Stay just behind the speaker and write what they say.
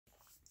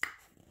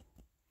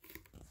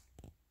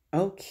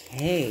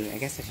Okay, I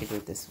guess I should do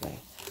it this way.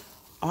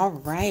 All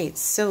right,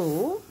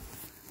 so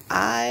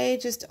I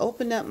just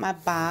opened up my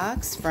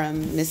box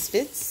from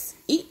Misfits.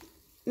 Eat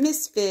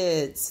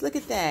Misfits. Look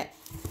at that.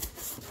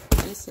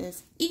 It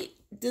says, eat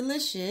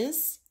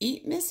delicious,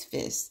 eat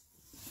Misfits.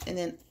 And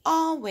then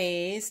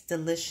always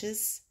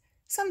delicious,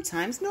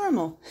 sometimes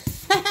normal.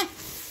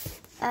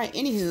 All right,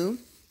 anywho,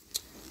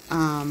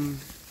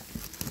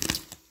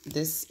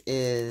 this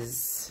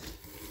is,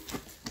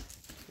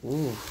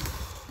 ooh,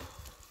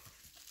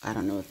 I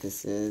don't know what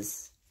this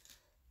is,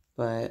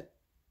 but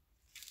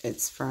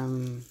it's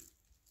from,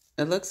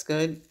 it looks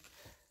good.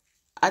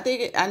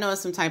 I know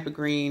it's some type of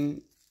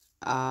green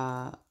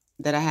that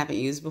I haven't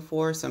used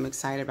before, so I'm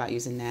excited about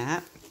using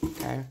that.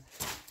 Okay.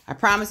 I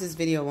promise this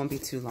video won't be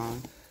too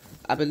long.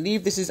 I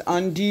believe this is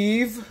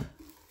endive.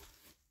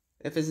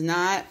 If it's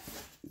not,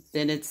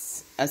 then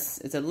it's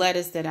a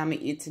lettuce that I'm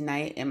gonna eat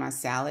tonight in my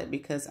salad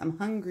because I'm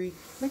hungry.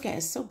 Look at it,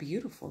 it's so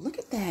beautiful. Look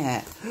at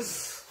that.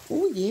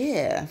 Oh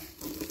yeah.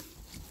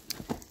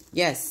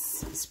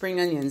 Yes, spring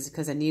onions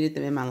because I needed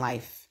them in my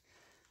life.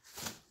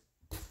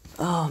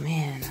 Oh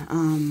man,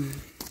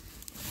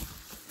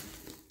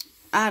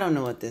 I don't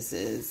know what this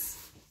is,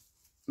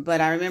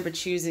 but I remember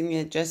choosing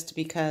it just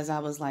because I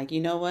was like, you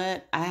know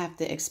what? I have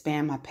to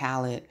expand my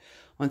palate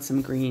on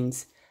some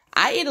greens.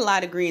 I eat a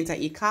lot of greens. I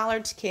eat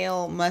collards,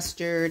 kale,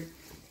 mustard,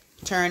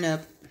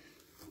 turnip,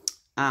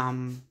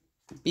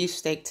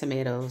 beefsteak,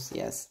 tomatoes.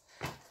 Yes,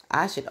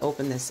 I should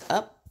open this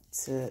up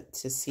to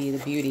see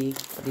the beauty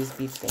of these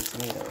beefsteak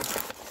tomatoes.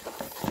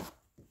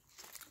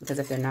 Because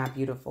if they're not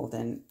beautiful,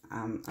 then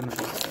I'm gonna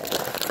be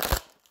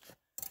sad.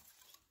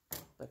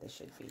 But they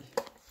should be.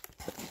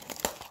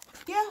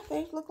 Yeah,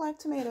 they look like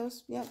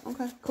tomatoes. Yep.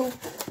 Okay. Cool.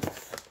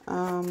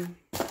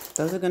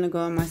 Those are gonna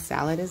go in my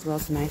salad as well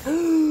tonight.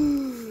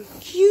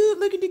 Cute.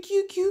 Look at the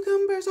cute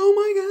cucumbers. Oh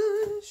my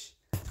gosh.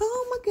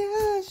 Oh my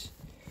gosh.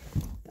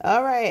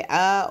 All right.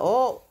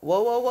 Oh.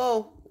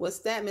 Whoa. What's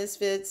that,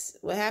 Misfits?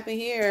 What happened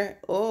here?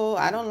 Oh,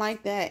 I don't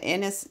like that.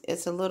 And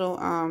it's a little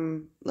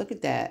Look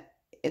at that.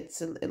 It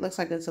looks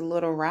like it's a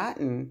little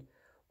rotten.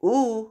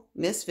 Ooh,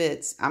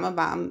 Misfits.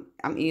 I'm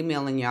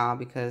emailing y'all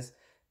because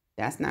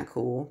that's not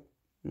cool.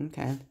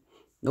 Okay.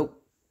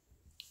 Nope.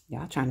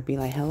 Y'all trying to be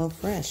like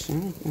HelloFresh. I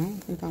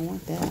don't think I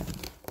want that.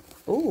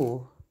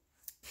 Ooh.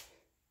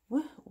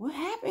 What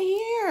happened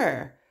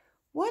here?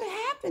 What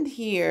happened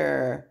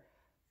here?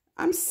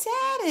 I'm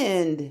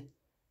saddened.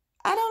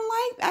 I don't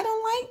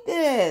like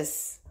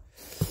this.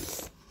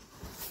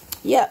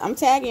 Yeah, I'm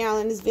tagging y'all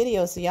in this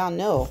video so y'all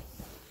know.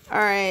 All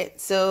right,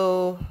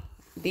 so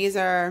these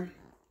are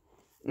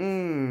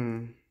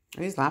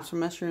these lobster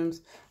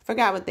mushrooms.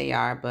 Forgot what they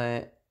are,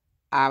 but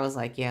I was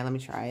like, yeah, let me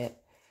try it.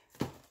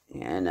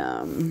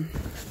 And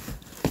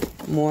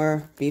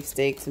more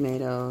beefsteak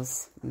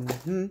tomatoes.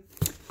 Then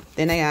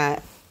I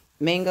got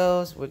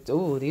mangoes with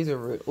these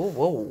are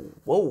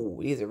whoa,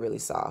 these are really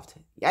soft.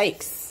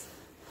 Yikes.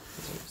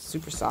 These are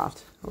super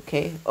soft.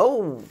 Okay.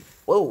 Oh,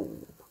 whoa.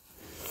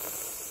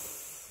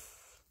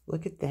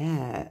 Look at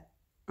that.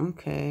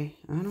 Okay.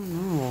 I don't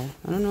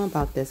know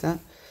about this.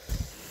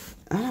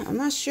 I'm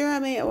not sure. I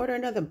may order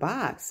another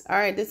box. All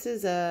right, this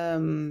is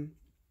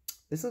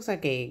this looks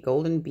like a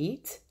golden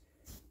beet.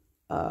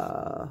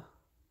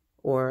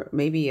 Or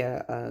maybe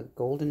a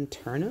golden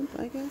turnip,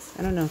 I guess.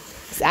 I don't know.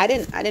 I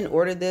didn't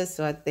order this,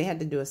 so they had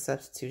to do a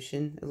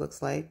substitution, it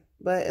looks like.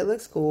 But it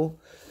looks cool.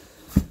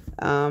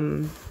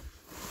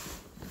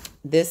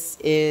 This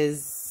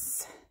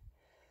is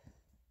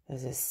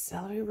a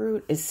celery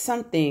root. It's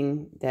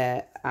something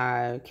that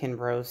I can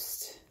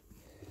roast.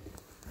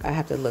 I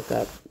have to look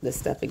up this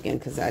stuff again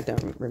because I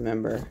don't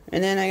remember.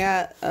 And then I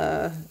got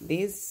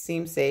these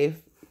seem safe.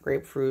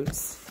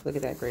 Grapefruits. Look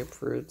at that,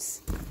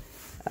 grapefruits.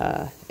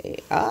 I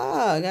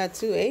got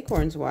 2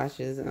 acorn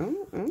squashes.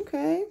 Oh,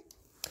 okay.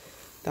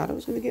 Thought I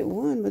was gonna get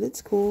 1, but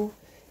it's cool.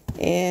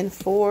 And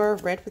 4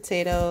 red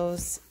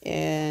potatoes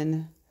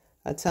and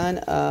a ton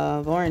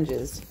of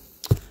oranges.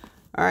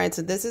 All right,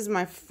 so this is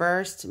my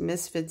first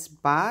Misfits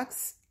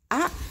box.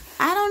 I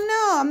don't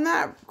know. I'm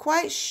not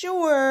quite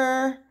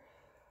sure.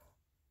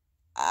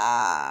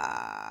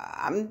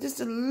 I'm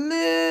just a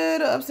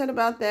little upset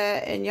about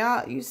that. And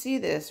y'all, you see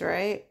this,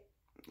 right?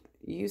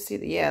 You see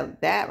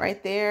that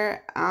right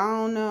there. I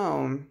don't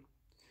know.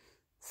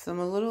 Some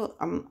a little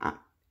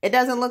it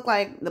doesn't look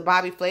like the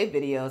Bobby Flay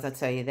videos, I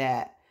tell you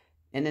that.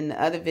 And then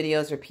the other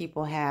videos where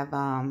people have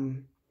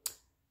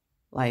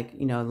like,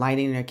 you know,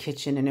 lighting in their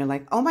kitchen and they're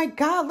like, "Oh my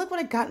God, look what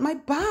I got in my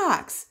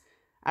box."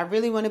 I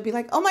really want to be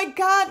like, "Oh my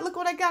God, look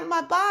what I got in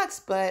my box,"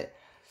 but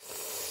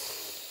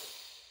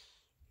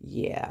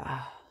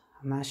yeah,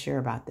 I'm not sure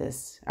about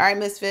this. All right,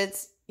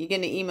 Misfits, you're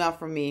getting an email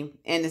from me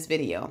in this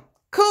video.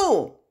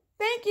 Cool.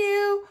 Thank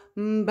you.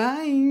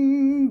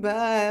 Bye.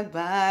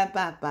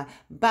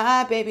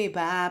 Bye, baby.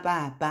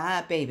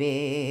 Bye,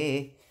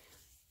 baby.